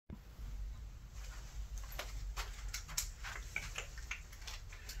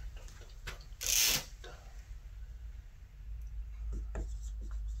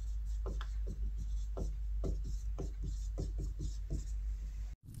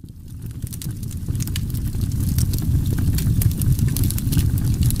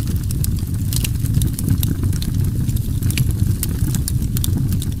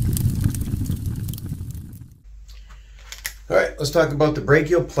let's talk about the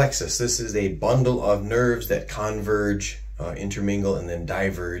brachial plexus. This is a bundle of nerves that converge, intermingle, and then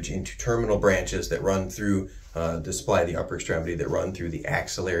diverge into terminal branches that run through to supply the upper extremity, that run through the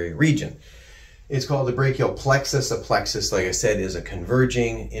axillary region. It's called the brachial plexus. A plexus, like I said, is a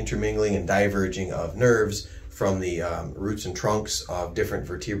converging, intermingling, and diverging of nerves from the roots and trunks of different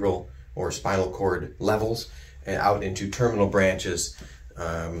vertebral or spinal cord levels and out into terminal branches,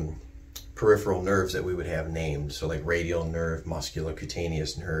 peripheral nerves that we would have named. So like radial nerve,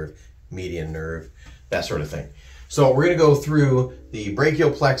 musculocutaneous nerve, median nerve, that sort of thing. So we're going to go through the brachial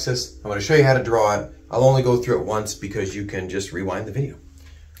plexus. I'm going to show you how to draw it. I'll only go through it once because you can just rewind the video.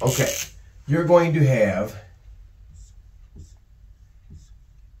 Okay, you're going to have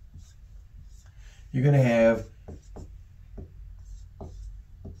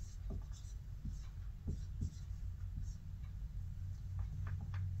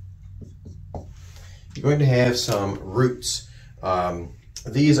going to have some roots.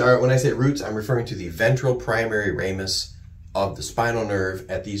 These are, when I say roots, I'm referring to the ventral primary ramus of the spinal nerve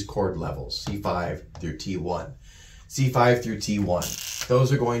at these cord levels, C5 through T1. C5 through T1.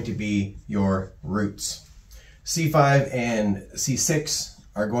 Those are going to be your roots. C5 and C6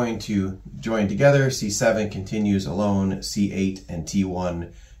 are going to join together. C7 continues alone. C8 and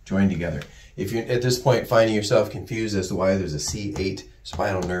T1 join together. If you're at this point finding yourself confused as to why there's a C8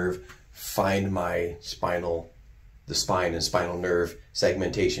 spinal nerve, find my the spine and spinal nerve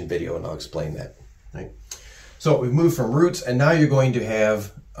segmentation video and I'll explain that. Right? So we've moved from roots and now you're going to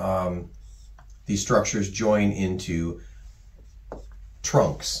have these structures join into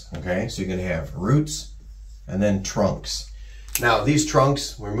trunks. Okay, so you're going to have roots and then trunks. Now these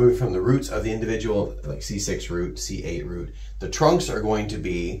trunks, we're moving from the roots of the individual, like C6 root, C8 root. The trunks are going to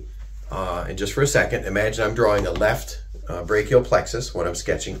be, and just for a second, imagine I'm drawing a left brachial plexus, what I'm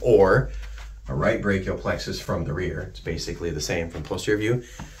sketching, or a right brachial plexus from the rear. It's basically the same from posterior view.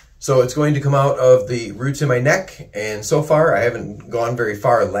 So it's going to come out of the roots in my neck, and so far I haven't gone very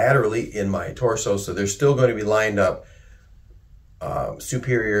far laterally in my torso, so they're still going to be lined up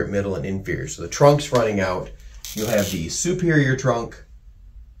superior, middle, and inferior. So the trunk's running out. You'll have the superior trunk,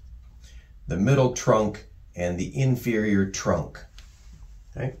 the middle trunk, and the inferior trunk.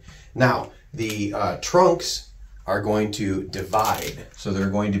 Okay? Now, the trunks are going to divide. So there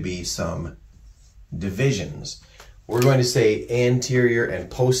are going to be some divisions. We're going to say anterior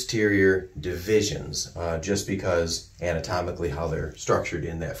and posterior divisions, just because anatomically how they're structured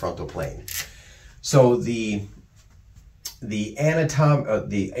in that frontal plane. So the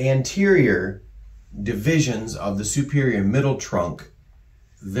anterior divisions of the superior and middle trunk,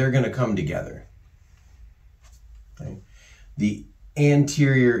 they're going to come together. Okay? The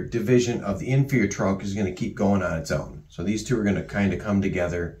anterior division of the inferior trunk is going to keep going on its own. So these two are going to kind of come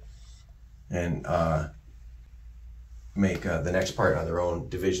together and make the next part on their own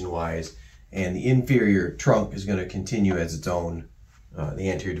division-wise. And the inferior trunk is going to continue as its own,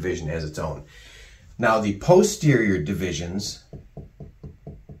 the anterior division as its own. Now the posterior divisions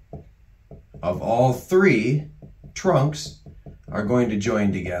of all three trunks are going to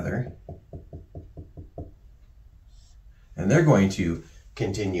join together. And they're going to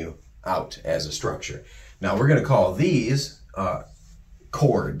continue out as a structure. Now we're going to call these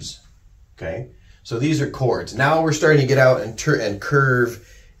cords. Okay, so these are cords. Now we're starting to get out and curve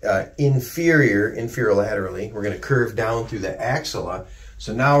inferior laterally. We're going to curve down through the axilla.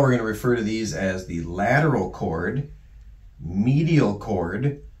 So now we're going to refer to these as the lateral cord, medial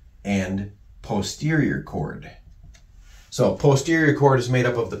cord, and posterior cord. So posterior cord is made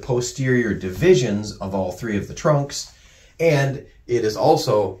up of the posterior divisions of all three of the trunks, and it is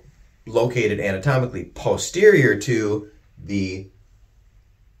also located anatomically posterior to the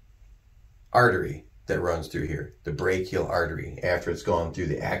artery that runs through here, the brachial artery, after it's gone through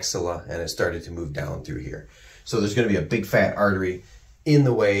the axilla and it started to move down through here. So there's going to be a big fat artery in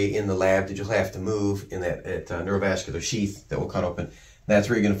the way in the lab that you'll have to move in that neurovascular sheath that will cut open. That's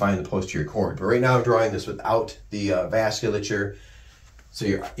where you're going to find the posterior cord. But right now I'm drawing this without the vasculature. So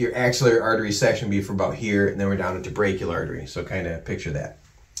your axillary artery section will be from about here, and then we're down into brachial artery. So kind of picture that.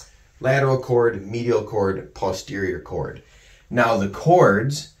 Lateral cord, medial cord, posterior cord. Now the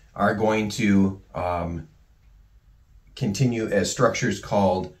cords are going to continue as structures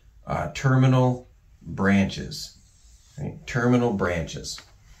called terminal branches. Right? Terminal branches.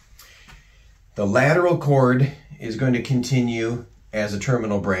 The lateral cord is going to continue as a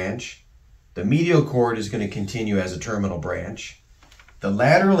terminal branch. The medial cord is going to continue as a terminal branch. The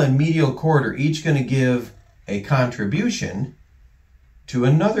lateral and medial cord are each going to give a contribution to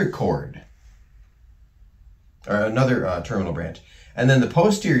another cord, or another terminal branch. And then the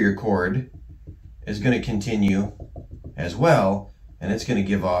posterior cord is going to continue as well, and it's going to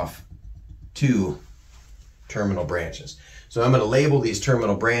give off 2 terminal branches. So I'm going to label these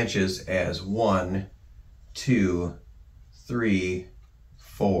terminal branches as 1, 2, 3,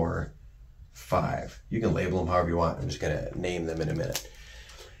 4, 5. You can label them however you want. I'm just going to name them in a minute.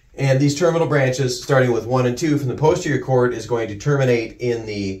 And these terminal branches, starting with 1 and 2 from the posterior cord, is going to terminate in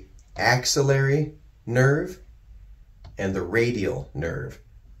the axillary nerve and the radial nerve.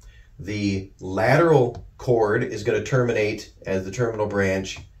 The lateral cord is going to terminate as the terminal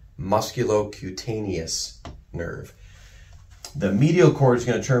branch musculocutaneous nerve. The medial cord is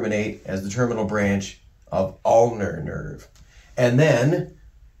going to terminate as the terminal branch of ulnar nerve. And then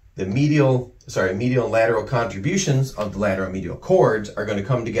the medial and lateral contributions of the lateral and medial cords are going to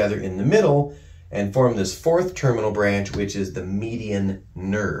come together in the middle and form this 4th terminal branch, which is the median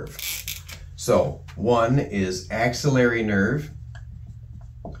nerve. So 1 is axillary nerve,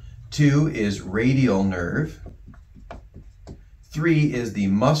 2 is radial nerve, 3 is the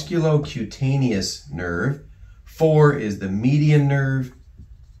musculocutaneous nerve, 4 is the median nerve,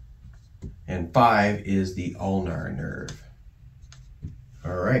 and 5 is the ulnar nerve.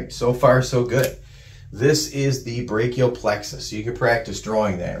 All right, so far so good. This is the brachial plexus. So you can practice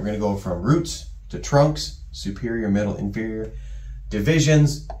drawing that. We're going to go from roots to trunks, superior, middle, inferior,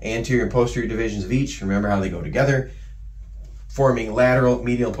 divisions, anterior and posterior divisions of each. Remember how they go together, forming lateral,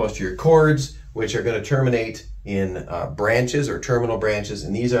 medial, and posterior cords, which are going to terminate in branches or terminal branches,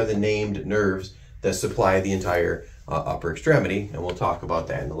 and these are the named nerves that supply the entire upper extremity, and we'll talk about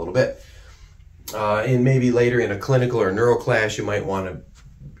that in a little bit. And maybe later in a clinical or neuro class,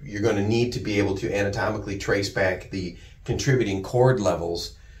 you're going to need to be able to anatomically trace back the contributing cord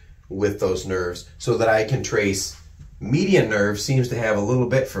levels with those nerves, so that I can trace median nerve seems to have a little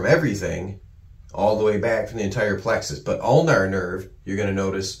bit from everything all the way back from the entire plexus, but ulnar nerve, you're going to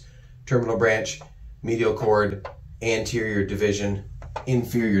notice terminal branch, medial cord, anterior division,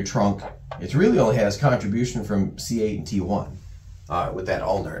 inferior trunk. It really only has contribution from C8 and T1 with that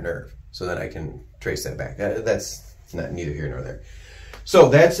ulnar nerve, so that I can trace that back. That's not neither here nor there. So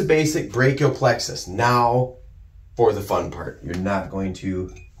that's the basic brachial plexus. Now for the fun part. You're not going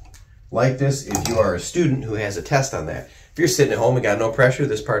to like this if you are a student who has a test on that. If you're sitting at home and got no pressure,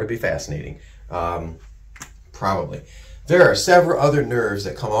 this part would be fascinating. Probably. There are several other nerves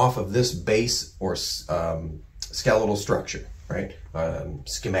that come off of this base or skeletal structure, right?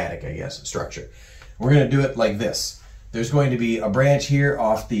 Schematic, I guess, structure. We're going to do it like this. There's going to be a branch here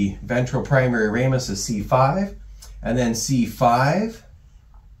off the ventral primary ramus of C5, and then C5,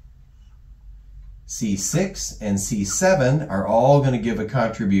 C6, and C7 are all going to give a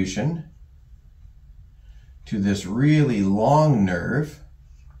contribution to this really long nerve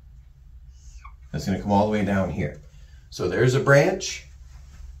that's going to come all the way down here. So there's a branch.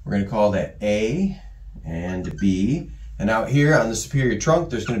 We're going to call that A and B. And out here on the superior trunk,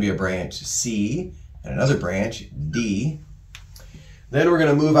 there's going to be a branch C and another branch D. Then we're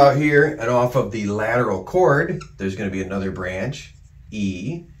going to move out here, and off of the lateral cord, there's going to be another branch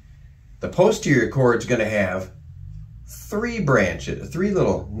E. The posterior cord is going to have 3 branches, 3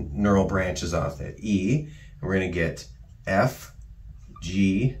 little neural branches off that E. And we're going to get F,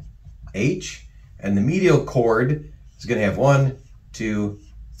 G, H. And the medial cord is going to have 1, 2,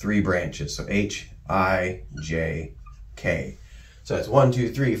 3 branches. So H, I, J, K. So that's 1,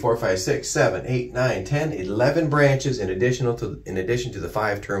 2, 3, 4, 5, 6, 7, 8, 9, 10, 11 branches in addition to the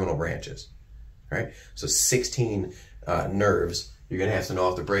 5 terminal branches. Right? So 16 nerves you're going to have to know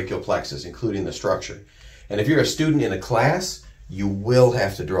off the brachial plexus, including the structure. And if you're a student in a class, you will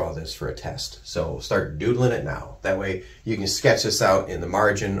have to draw this for a test. So start doodling it now. That way you can sketch this out in the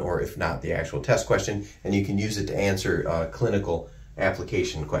margin, or if not, the actual test question, and you can use it to answer clinical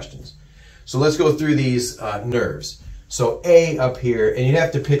application questions. So let's go through these nerves. So A up here, and you'd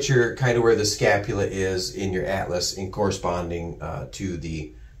have to picture kind of where the scapula is in your atlas in corresponding to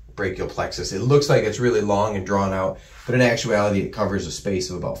the brachial plexus. It looks like it's really long and drawn out, but in actuality it covers a space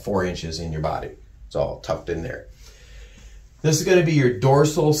of about 4 inches in your body. It's all tucked in there. This is going to be your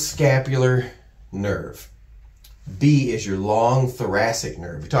dorsal scapular nerve. B is your long thoracic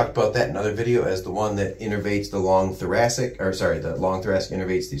nerve. We talked about that in another video as the one that innervates the long thoracic, the long thoracic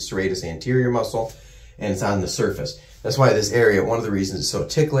innervates the serratus anterior muscle, and it's on the surface. That's why this area, one of the reasons it's so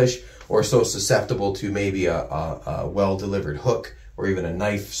ticklish or so susceptible to maybe a well-delivered hook or even a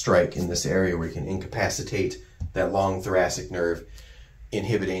knife strike in this area, where you can incapacitate that long thoracic nerve,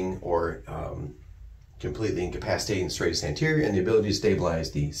 inhibiting or completely incapacitating the serratus anterior and the ability to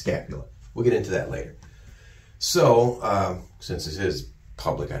stabilize the scapula. We'll get into that later. So, since this is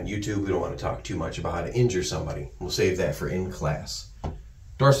public on YouTube, we don't want to talk too much about how to injure somebody. We'll save that for in class.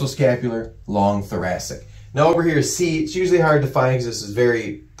 Dorsal scapular, long thoracic. Now over here, C, it's usually hard to find because this is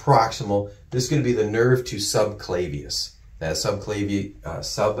very proximal. This is going to be the nerve to subclavius. That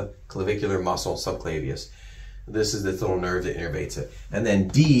subclavicular muscle, subclavius. This is this little nerve that innervates it. And then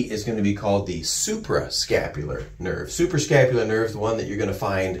D is going to be called the suprascapular nerve. Suprascapular nerve is the one that you're going to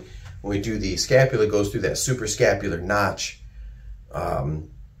find when we do the scapula. Goes through that suprascapular notch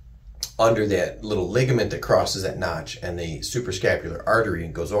under that little ligament that crosses that notch, and the suprascapular artery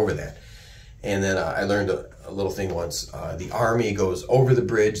goes over that. And then I learned a little thing once. The Army goes over the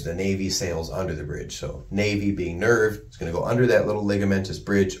bridge, the Navy sails under the bridge. So Navy being nerve, it's going to go under that little ligamentous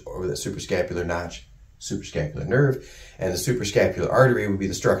bridge over that suprascapular notch, suprascapular nerve, and the suprascapular artery would be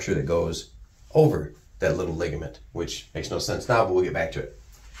the structure that goes over that little ligament, which makes no sense now, but we'll get back to it.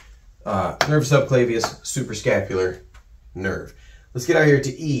 Nerve subclavius, suprascapular nerve. Let's get out here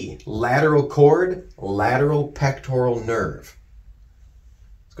to E, lateral cord, lateral pectoral nerve.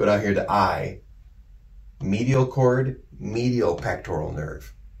 Let's go down here to I, medial cord, medial pectoral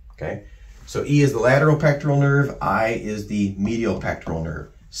nerve. Okay, so E is the lateral pectoral nerve, I is the medial pectoral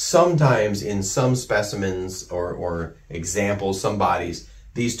nerve. Sometimes in some specimens or examples, some bodies,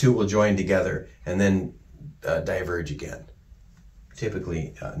 these two will join together and then diverge again.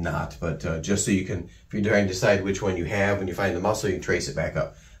 Typically not, but just so you can, if you're trying to decide which one you have, when you find the muscle, you can trace it back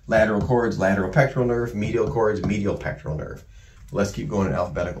up. Lateral cords, lateral pectoral nerve, medial cords, medial pectoral nerve. Let's keep going in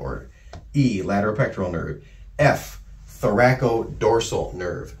alphabetical order. E, lateral pectoral nerve. F, thoracodorsal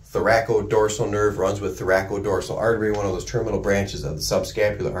nerve. Thoracodorsal nerve runs with thoracodorsal artery, one of those terminal branches of the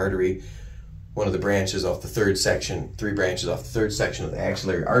subscapular artery, one of the branches off the third section, 3 branches off the third section of the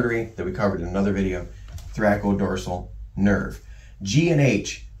axillary artery that we covered in another video. Thoracodorsal nerve. G and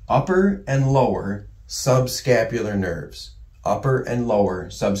H, upper and lower subscapular nerves. Upper and lower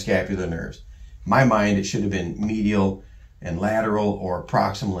subscapular nerves. In my mind, it should have been medial and lateral or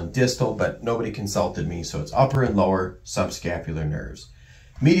proximal and distal, but nobody consulted me, so it's upper and lower subscapular nerves.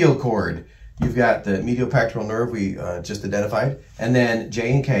 Medial cord, you've got the medial pectoral nerve we just identified, and then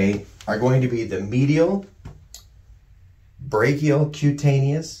J and K are going to be the medial brachial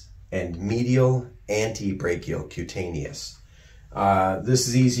cutaneous and medial antebrachial cutaneous. This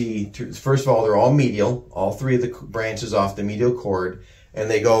is easy to, first of all, they're all medial, all 3 of the branches off the medial cord, and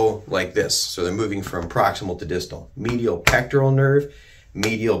they go like this. So they're moving from proximal to distal. Medial pectoral nerve,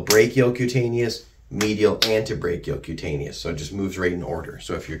 medial brachial cutaneous, medial antebrachial cutaneous. So it just moves right in order.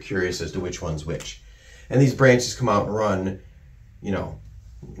 So if you're curious as to which one's which. And these branches come out and run, you know,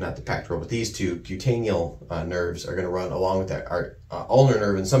 not the pectoral, but these 2 cutaneal nerves are going to run along with that ulnar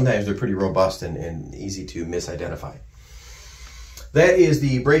nerve, and sometimes they're pretty robust and easy to misidentify. That is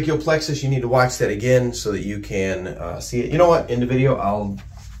the brachial plexus. You need to watch that again so that you can see it. You know what? In the video,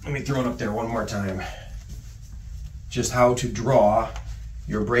 let me throw it up there one more time. Just how to draw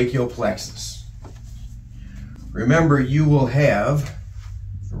your brachial plexus. Remember, you will have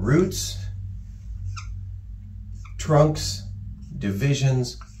roots, trunks,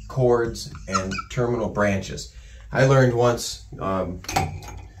 divisions, cords, and terminal branches. I learned once, I'm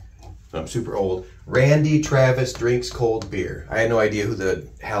super old, Randy Travis drinks cold beer. I had no idea who the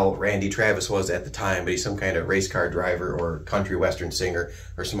hell Randy Travis was at the time, but he's some kind of race car driver or country western singer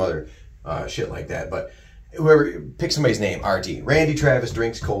or some other shit like that. But whoever, pick somebody's name, RT. Randy Travis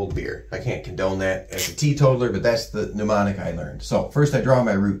drinks cold beer. I can't condone that as a teetotaler, but that's the mnemonic I learned. So first I draw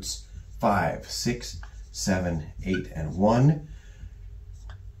my roots. 5, 6, 7, 8, and 1.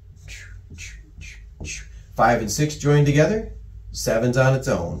 5 and 6 join together. 7's on its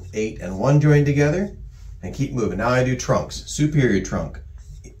own. 8 and 1 join together, and keep moving. Now I do trunks. Superior trunk,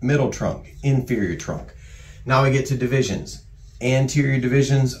 middle trunk, inferior trunk. Now we get to divisions. Anterior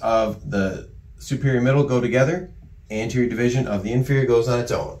divisions of the superior middle go together. Anterior division of the inferior goes on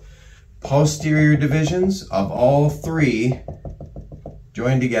its own. Posterior divisions of all 3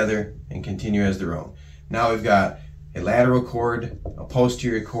 join together and continue as their own. Now we've got a lateral cord, a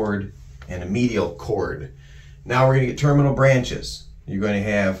posterior cord, and a medial cord. Now we're going to get terminal branches. You're going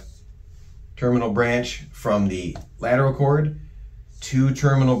to have terminal branch from the lateral cord, 2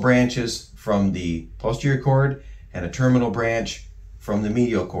 terminal branches from the posterior cord, and a terminal branch from the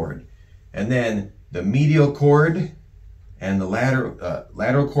medial cord. And then the medial cord and the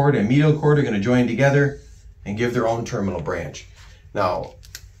lateral cord and medial cord are going to join together and give their own terminal branch. Now,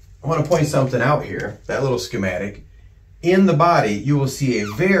 I want to point something out here, that little schematic. In the body, you will see a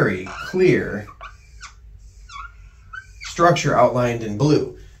very clear structure outlined in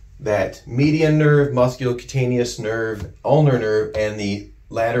blue. That median nerve, musculocutaneous nerve, ulnar nerve, and the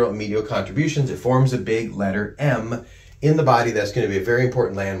lateral and medial contributions. It forms a big letter M in the body. That's going to be a very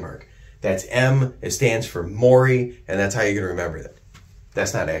important landmark. That's M. It stands for Mori, and that's how you're going to remember that.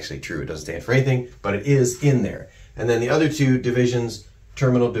 That's not actually true. It doesn't stand for anything, but it is in there. And then the other two divisions,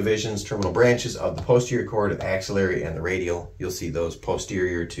 terminal branches of the posterior cord of axillary and the radial, you'll see those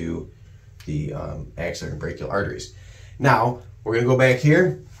posterior to the axillary and brachial arteries. Now, we're going to go back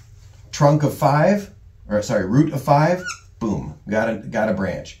here. Root of 5, boom, got a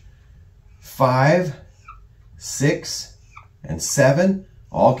branch. 5, 6, and 7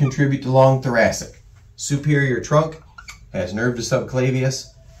 all contribute to long thoracic. Superior trunk has nerve to subclavius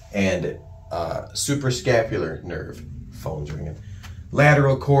and suprascapular nerve. Phone's ringing.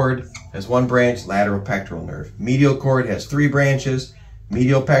 Lateral cord has 1 branch, lateral pectoral nerve. Medial cord has 3 branches,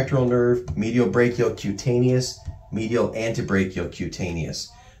 medial pectoral nerve, medial brachial cutaneous, medial antebrachial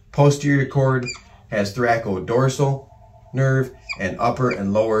cutaneous. Posterior cord has thoracodorsal nerve and upper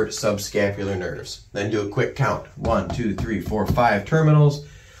and lower subscapular nerves. Then do a quick count. 1, 2, 3, 4, 5 terminals.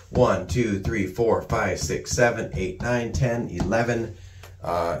 1, 2, 3, 4, 5, 6, 7, 8, 9, 10, 11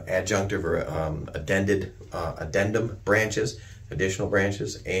 adjunctive or addendum branches, additional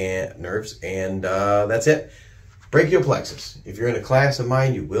branches and nerves, and that's it. Brachial plexus. If you're in a class of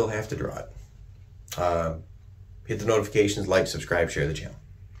mine, you will have to draw it. Hit the notifications, like, subscribe, share the channel.